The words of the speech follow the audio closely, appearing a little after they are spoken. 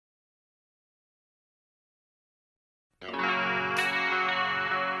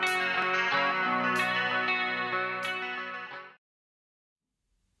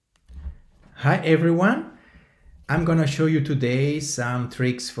Hi everyone, I'm gonna show you today some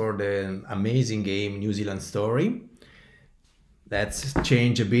tricks for the amazing game New Zealand Story. Let's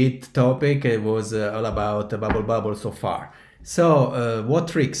change a bit topic. It was all about Bubble Bubble so far. So what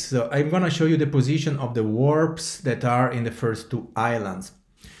tricks? So I'm gonna show you the position of the warps that are in the first two islands.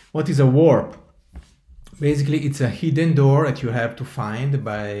 What is a warp? Basically, it's a hidden door that you have to find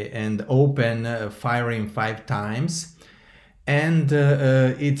and open firing 5 times. And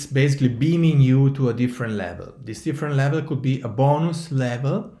it's basically beaming you to a different level. This different level could be a bonus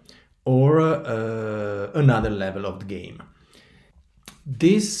level or another level of the game.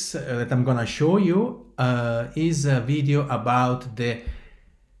 This that I'm gonna show you is a video about the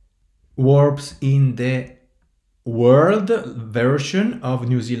warps in the world version of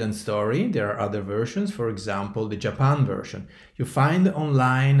New Zealand Story. There are other versions, for example, the Japan version. You find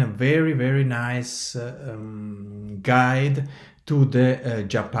online a very nice guide to the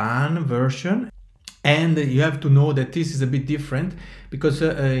Japan version. And you have to know that this is a bit different because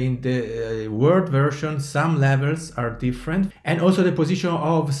in the world version some levels are different, and also the position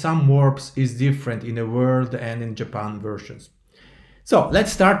of some warps is different in the world and in Japan versions. So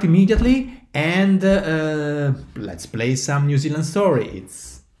let's start immediately and let's play some New Zealand Story.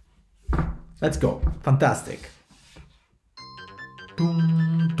 Let's go. Fantastic.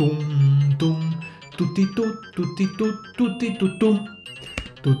 Tum tum tum tutti tut tutti tut tutti tutum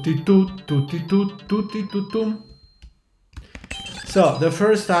tutti tut tutti tut tutti tutum. So the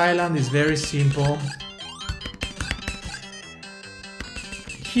first island is very simple.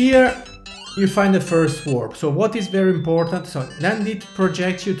 Here you find the first warp. So what is very important, so then it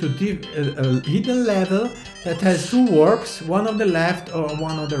projects you to a hidden level that has 2 warps, one on the left or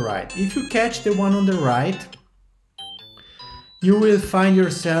one on the right. If you catch the one on the right, you will find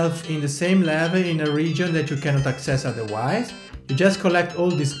yourself in the same level in a region that you cannot access otherwise. You just collect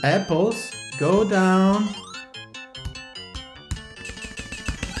all these apples, go down,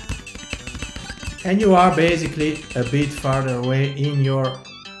 and you are basically a bit farther away in your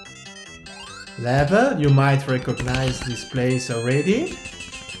level. You might recognize this place already.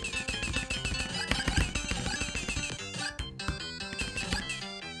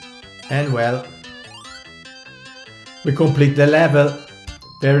 And well, we complete the level.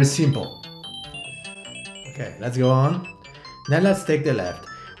 Very simple. Okay, let's go on. Then let's take the left.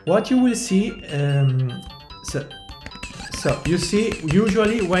 What you will see, so you see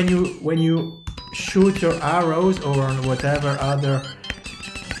usually when you shoot your arrows or whatever other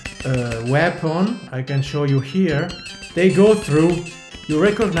weapon, I can show you here, they go through. You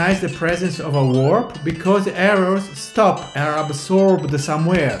recognize the presence of a warp because the arrows stop and are absorbed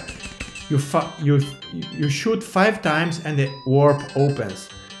somewhere. You shoot 5 times and the warp opens.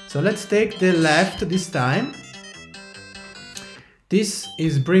 So let's take the left this time. This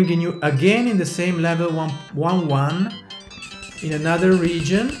is bringing you again in the same level 1-1 in another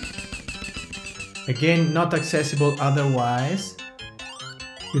region. Again, not accessible otherwise.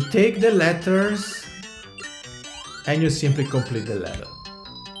 You take the letters and you simply complete the level.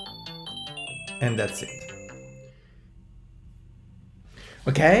 And that's it.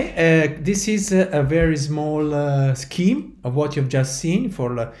 Okay, this is a very small scheme of what you've just seen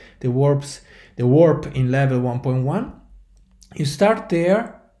for the warp in level 1.1. You start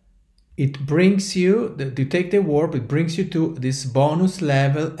there, it brings you, you take the warp, it brings you to this bonus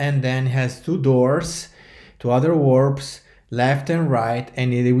level and then has 2 doors to other warps, left and right,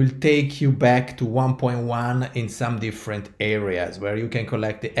 and it will take you back to 1.1 in some different areas where you can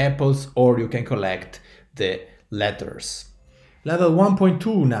collect the apples or you can collect the letters. Level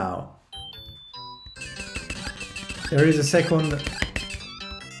 1.2 now. There is a second.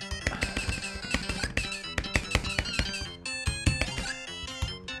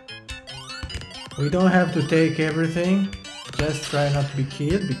 We don't have to take everything, just try not to be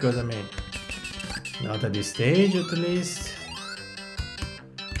killed, because I mean, not at this stage at least.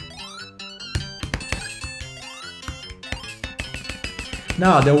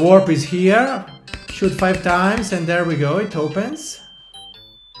 Now the warp is here, shoot 5 times and there we go, it opens.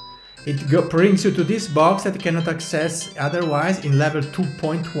 It brings you to this box that you cannot access otherwise in level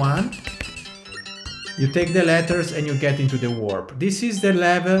 2.1. You take the letters and you get into the warp. This is the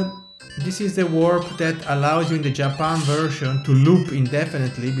level. This is the warp that allows you in the Japan version to loop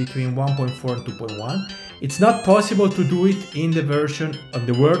indefinitely between 1.4 and 2.1. It's not possible to do it in the version of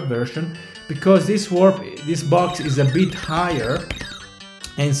the world version because this box is a bit higher,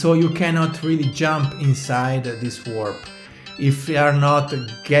 and so you cannot really jump inside this warp if you are not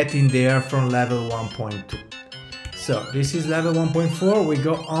getting there from level 1.2. So this is level 1.4, we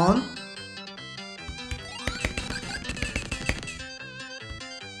go on.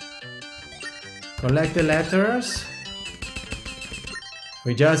 collect the letters.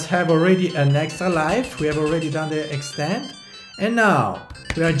 We just have already an extra life. We have already done the extend. And now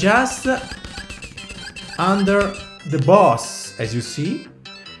we are just under the boss, as you see.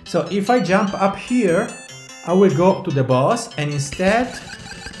 So if I jump up here, I will go to the boss, and instead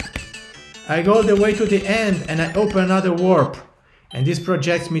I go all the way to the end and I open another warp, and this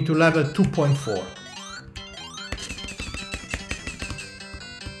projects me to level 2.4.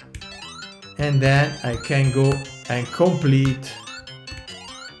 And then I can go and complete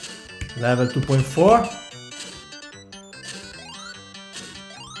level 2.4.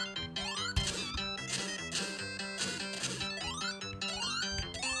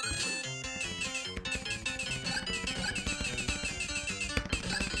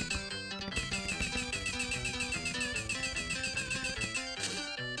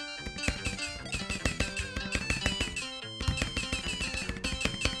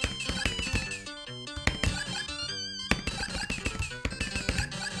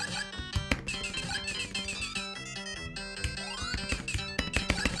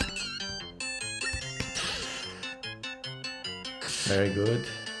 Very good.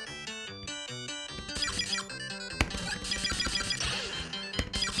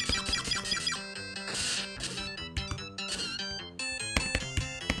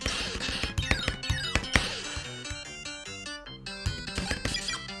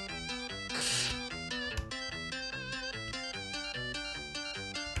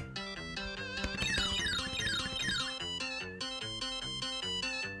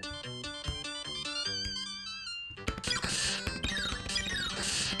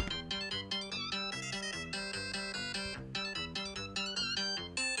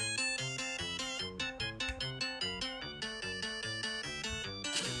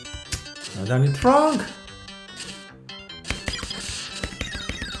 I've done it wrong.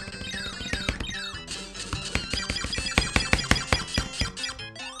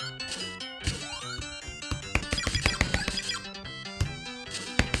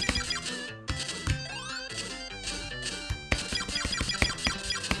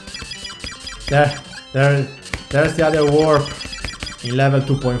 There's the other warp in level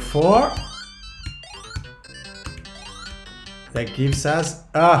 2.4 that gives us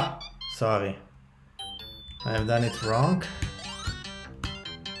sorry, I have done it wrong.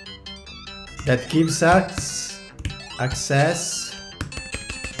 That gives us access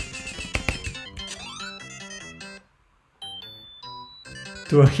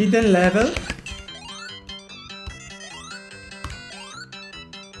to a hidden level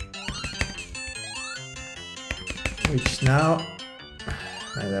which now,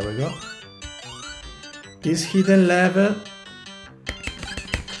 there we go. This hidden level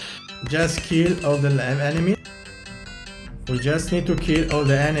just kill all the enemies. We just need to kill all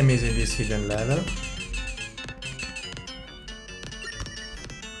the enemies in this hidden level.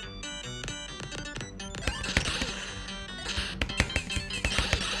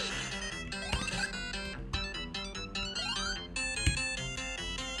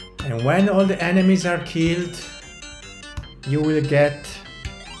 And when all the enemies are killed, you will get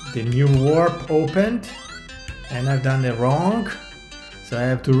the new warp opened, and I've done it wrong. So I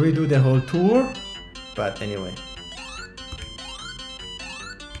have to redo the whole tour, but anyway.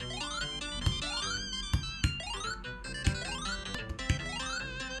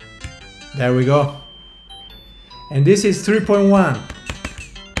 There we go. And this is 3.1.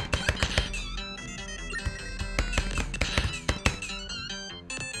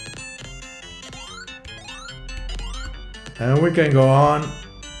 And we can go on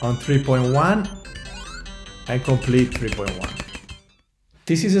 3.1 and complete 3.1.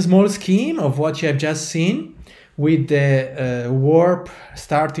 This is a small scheme of what you have just seen with the warp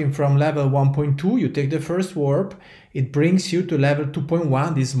starting from level 1.2. You take the first warp, it brings you to level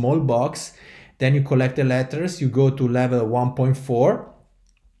 2.1, this small box. Then you collect the letters, you go to level 1.4.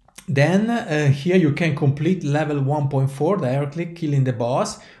 Then here you can complete level 1.4 directly, killing the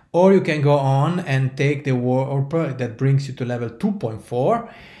boss. Or you can go on and take the warp that brings you to level 2.4.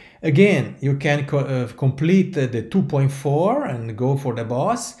 Again, you can complete the 2.4 and go for the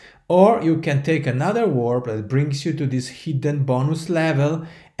boss, or you can take another warp that brings you to this hidden bonus level,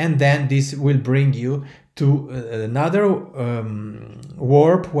 and then this will bring you to another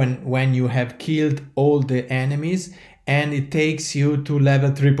warp when you have killed all the enemies, and it takes you to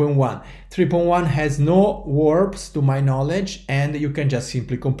level 3.1. 3.1 has no warps to my knowledge, and you can just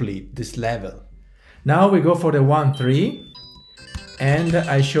simply complete this level. Now we go for the 1.3. And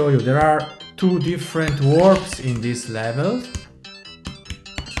I show you there are two different warps in this level.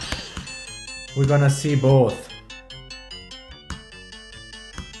 We're gonna see both.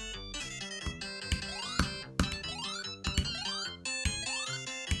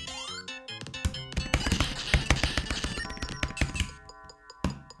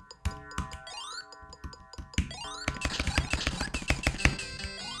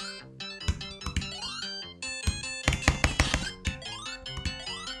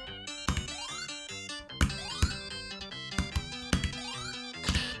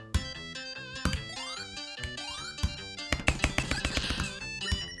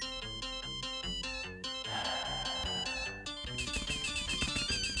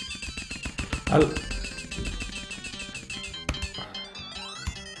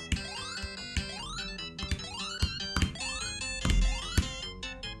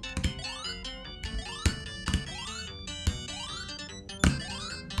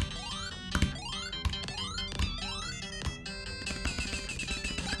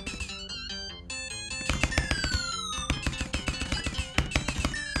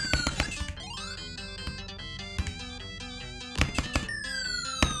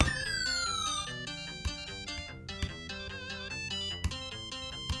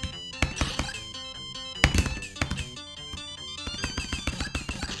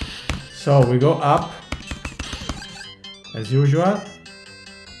 So we go up as usual.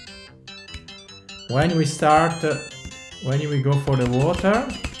 When we start, when we go for the water,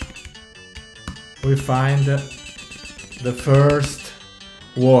 we find the first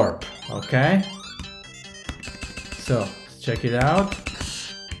warp, okay? So check it out.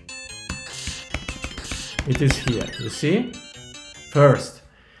 It is here, you see? First.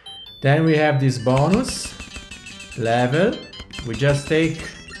 Then we have this bonus level. We just take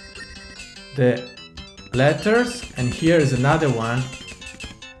the letters, and here is another one.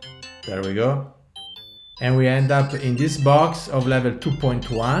 There we go. And we end up in this box of level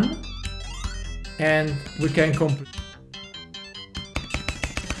 2.1, and we can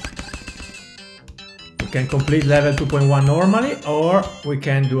complete level 2.1 normally, or we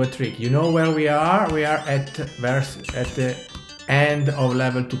can do a trick. You know where we are? We are at the end of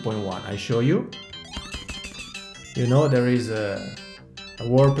level 2.1. I show you. You know there is a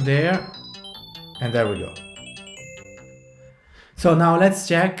warp there, and there we go. So now let's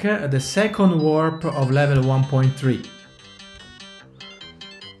check the second warp of level 1.3.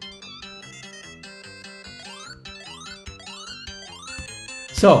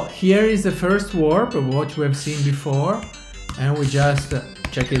 So here is the first warp of what we have seen before, and we just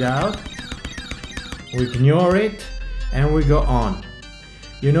check it out. We ignore it and we go on.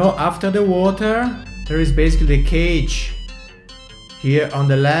 You know, after the water there is basically the cage. Here on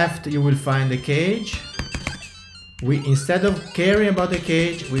the left you will find the cage. Instead of caring about the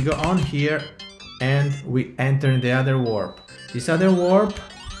cage, we go on here and we enter in the other warp. This other warp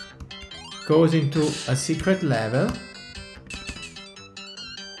goes into a secret level.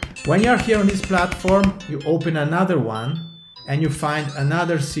 When you're here on this platform, you open another one and you find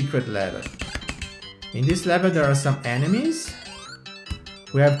another secret level. In this level there are some enemies.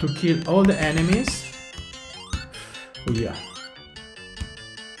 We have to kill all the enemies. Oh yeah.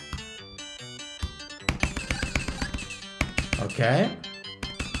 Okay.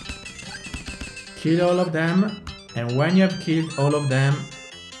 Kill all of them, and when you have killed all of them,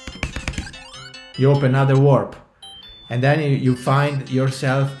 you open another warp. And then you find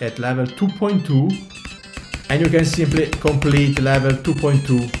yourself at level 2.2, and you can simply complete level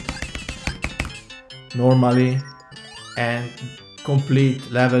 2.2 normally and complete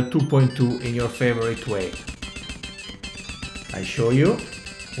level 2.2 in your favorite way. I show you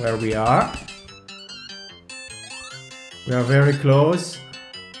where we are. We are very close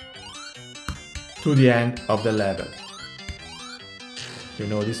to the end of the level. You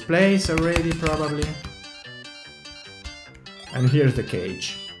know this place already probably. And here's the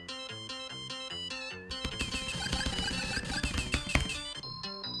cage.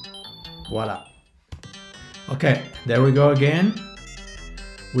 Voila. Okay, there we go again.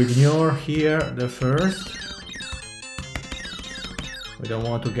 We ignore here the first. We don't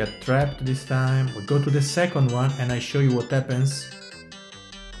want to get trapped this time. We go to the second one and I show you what happens.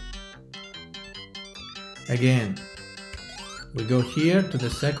 Again, we go here to the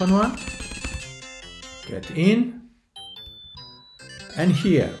second one. Get in. And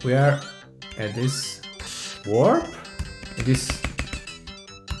here we are at this warp.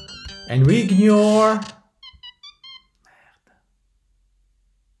 And we ignore.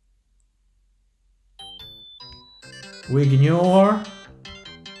 We ignore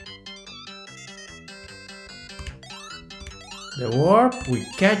the warp. We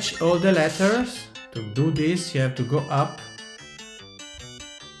catch all the letters. To do this, you have to go up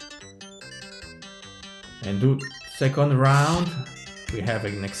and do second round. We have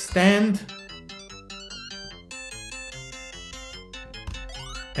an extend,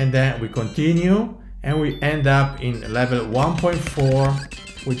 and then we continue, and we end up in level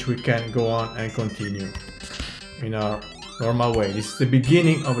 1.4, which we can go on and continue in our normal way. This is the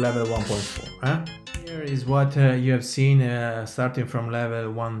beginning of level 1.4. Huh? Here is what you have seen starting from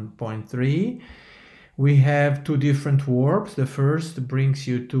level 1.3. We have two different warps. The first brings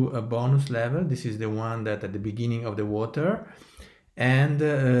you to a bonus level. This is the one that at the beginning of the water. And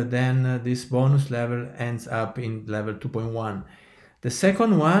then this bonus level ends up in level 2.1. The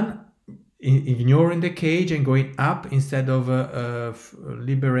second one ignoring the cage and going up instead of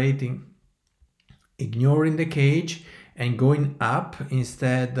liberating, ignoring the cage and going up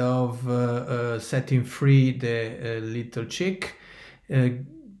instead of setting free the little chick,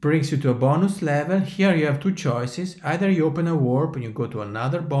 brings you to a bonus level. Here you have two choices. Either you open a warp and you go to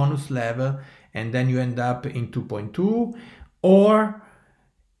another bonus level and then you end up in 2.2, or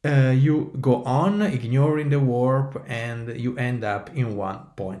you go on ignoring the warp and you end up in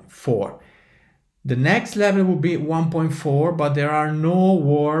 1.4. The next level will be 1.4, but there are no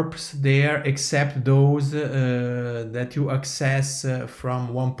warps there except those that you access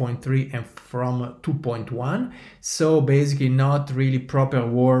from 1.3 and from 2.1. So basically not really proper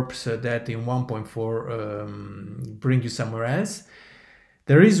warps that in 1.4 bring you somewhere else.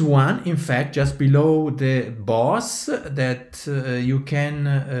 There is one, in fact, just below the boss that you can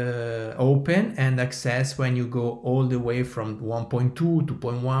open and access when you go all the way from 1.2,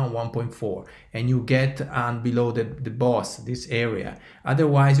 2.1, 1.4, and you get below the boss, this area.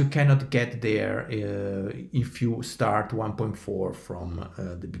 Otherwise, you cannot get there if you start 1.4 from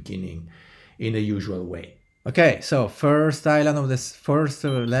the beginning in the usual way. Okay, so first island of this first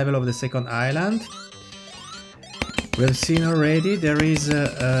level of the second island. We've seen already there is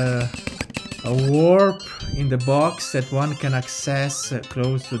a warp in the box that one can access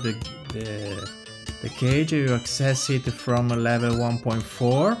close to the cage. You access it from level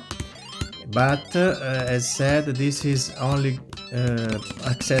 1.4, but as said, this is only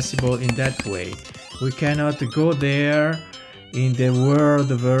accessible in that way. We cannot go there in the world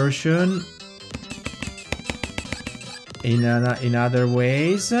version in other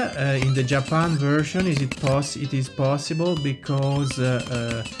ways. In the Japan version it is possible because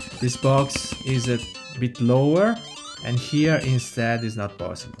this box is a bit lower, and here instead is not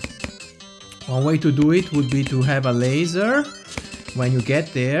possible. One way to do it would be to have a laser when you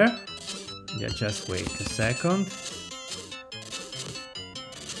get there. Yeah, just wait a second.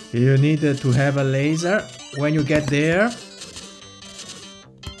 You need to have a laser when you get there.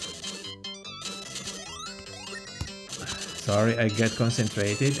 Sorry, I get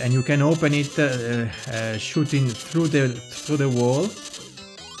concentrated, and you can open it shooting through the wall.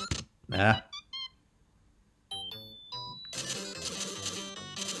 Ah.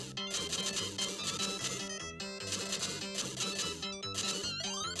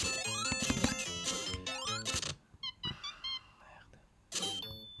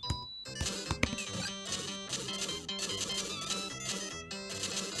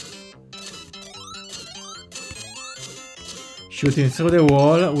 Shooting through the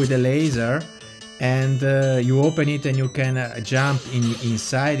wall with a laser, and you open it and you can jump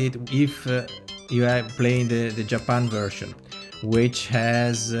inside it if you are playing the Japan version, which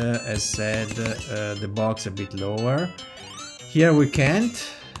has, as said, the box a bit lower. Here we can't,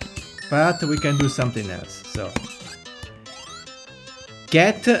 but we can do something else. So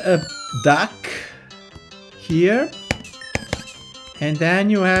get a duck here, and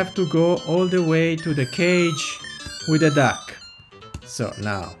then you have to go all the way to the cage with a duck. So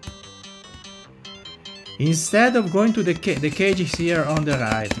now, instead of going to the cage is here on the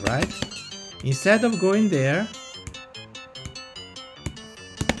right? Instead of going there,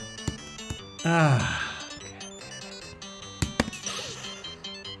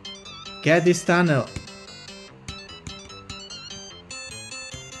 get this tunnel.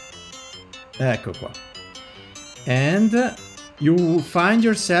 Ecco qua. And you find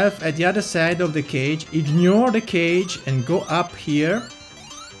yourself at the other side of the cage. Ignore the cage and go up here.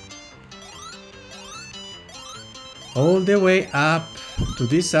 All the way up to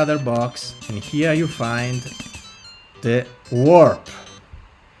this other box. And here you find the warp.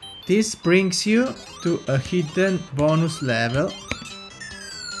 This brings you to a hidden bonus level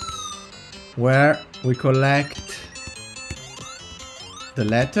where we collect the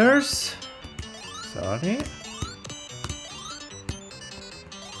letters. Sorry.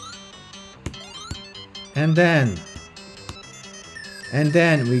 And then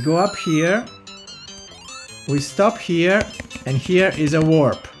we go up here, we stop here, and here is a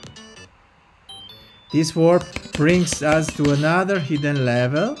warp. This warp brings us to another hidden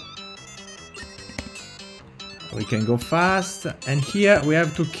level. We can go fast, and here we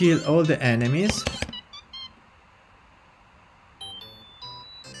have to kill all the enemies.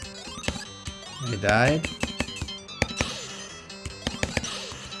 I died.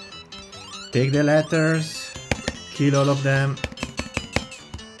 Take the letters, kill all of them,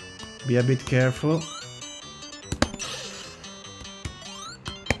 be a bit careful.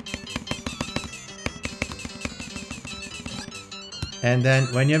 And then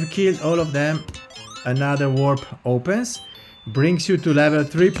when you have killed all of them, another warp opens, brings you to level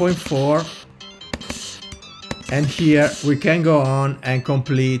 3.4, and here we can go on and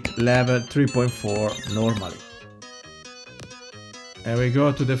complete level 3.4 normally. And we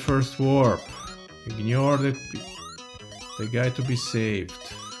go to the first warp. Ignore the guy to be saved.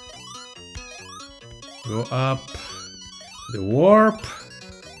 Go up the warp.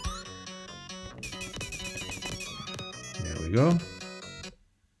 There we go.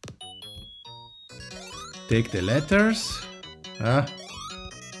 Take the letters.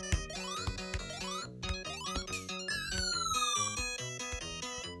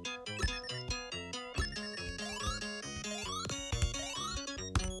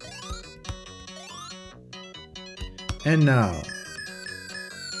 And now,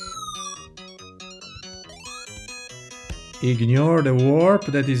 ignore the warp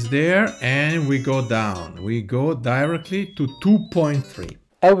that is there, and we go down. We go directly to 2.3.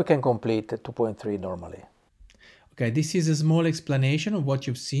 And we can complete 2.3 normally. Okay, this is a small explanation of what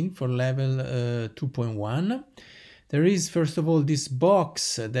you've seen for level 2.1. There is, first of all, this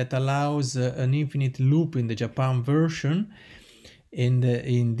box that allows an infinite loop in the Japan version.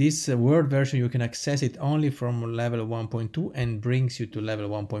 In this World version, you can access it only from level 1.2 and brings you to level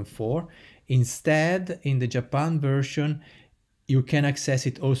 1.4. Instead, in the Japan version, you can access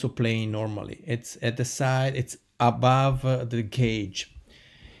it also playing normally. It's at the side, it's above the cage.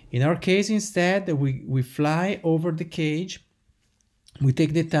 In our case, instead, we fly over the cage, we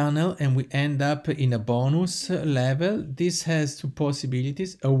take the tunnel, and we end up in a bonus level. This has two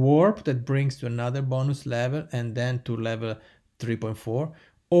possibilities: a warp that brings to another bonus level and then to level 3.4,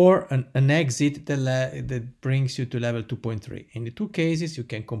 or an exit that brings you to level 2.3. In the two cases, you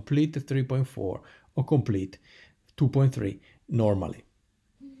can complete the 3.4 or complete 2.3 normally.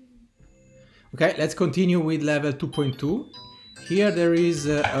 Okay, let's continue with level 2.2. Here there is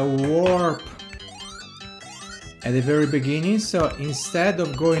a warp at the very beginning, so instead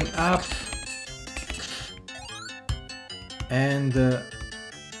of going up and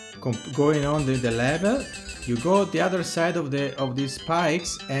going on the level, you go the other side of these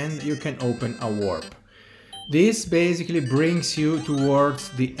spikes and you can open a warp. This basically brings you towards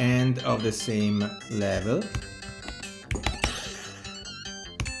the end of the same level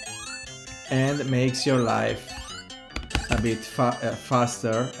and makes your life a bit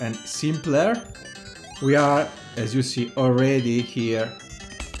faster and simpler. We are, as you see, already here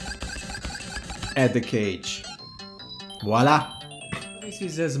at the cage. Voila! This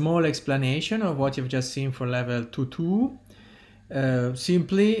is a small explanation of what you've just seen for level 2.2.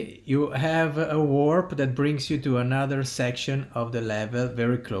 Simply, you have a warp that brings you to another section of the level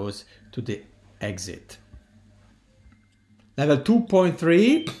very close to the exit. Level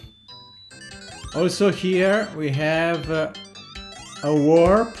 2.3. Also here we have a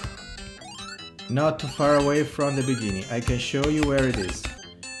warp not too far away from the beginning. I can show you where it is.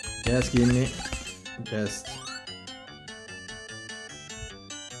 Just give me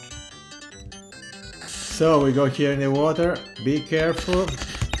So we go here in the water. Be careful.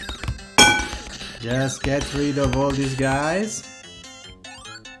 Just get rid of all these guys.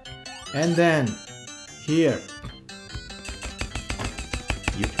 And then here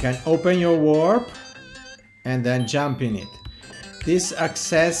you can open your warp and then jump in it. This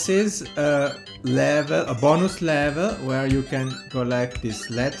accesses a bonus level where you can collect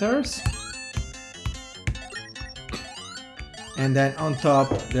these letters. And then on top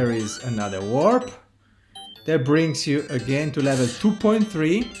there is another warp that brings you again to level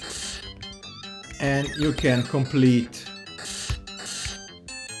 2.3, and you can complete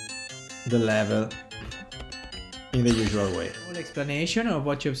the level in the usual way. Full explanation of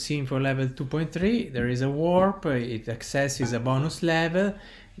what you've seen for level 2.3. There is a warp, it accesses a bonus level,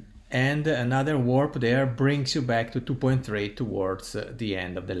 and another warp there brings you back to 2.3 towards the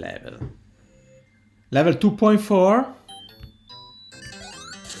end of the level. Level 2.4.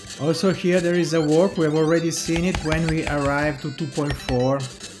 Also here there is a warp. We have already seen it when we arrive to 2.4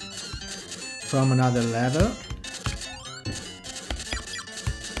 from another level.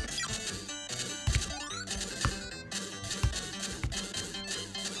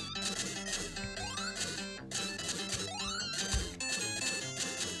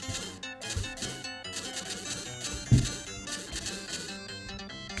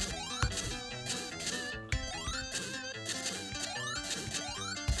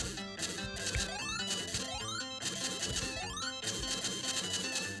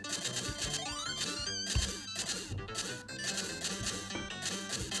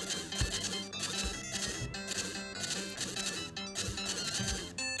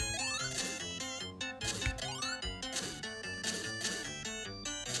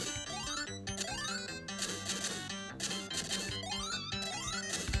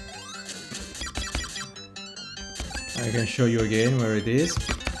 I can show you again where it is.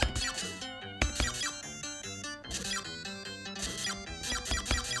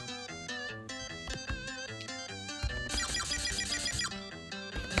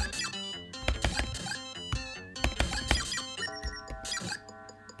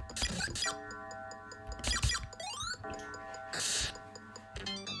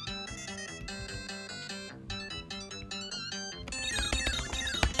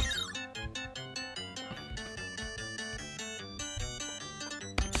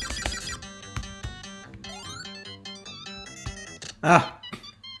 Ah!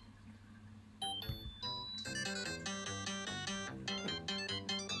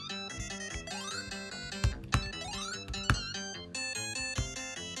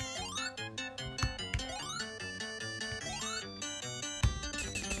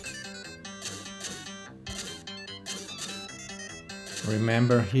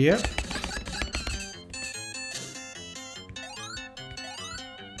 Remember here.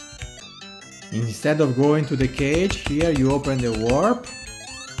 Instead of going to the cage, here you open the warp.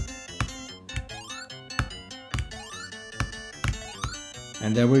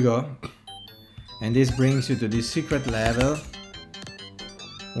 And there we go. And this brings you to this secret level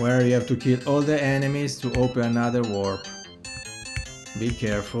where you have to kill all the enemies to open another warp. Be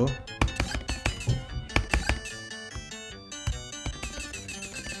careful.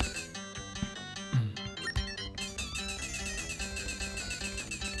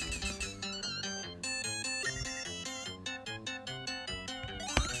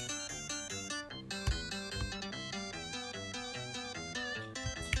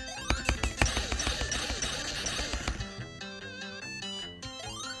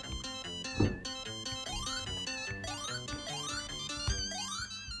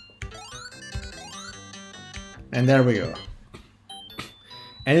 And there we go.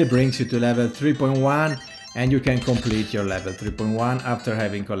 And it brings you to level 3.1, and you can complete your level 3.1 after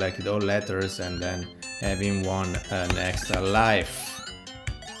having collected all letters and then having won an extra life.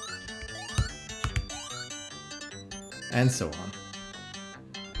 And so on.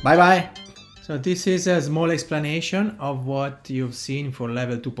 Bye bye! So this is a small explanation of what you've seen for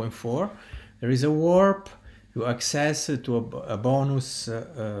level 2.4. There is a warp. You access to a bonus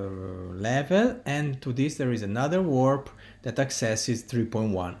level, and to this there is another warp that accesses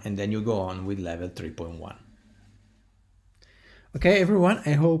 3.1, and then you go on with level 3.1. Okay everyone,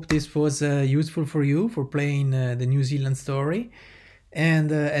 I hope this was useful for you for playing the New Zealand story, and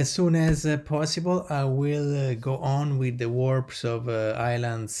as soon as possible I will go on with the warps of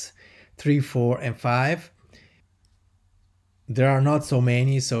islands 3, 4 and 5. There are not so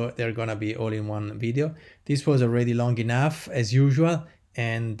many, so they're gonna be all in one video. This was already long enough as usual,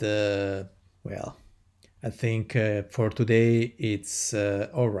 and well, I think for today it's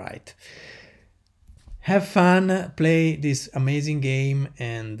all right. Have fun, play this amazing game,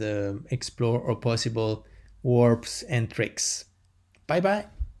 and explore all possible warps and tricks. Bye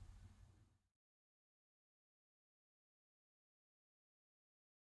bye!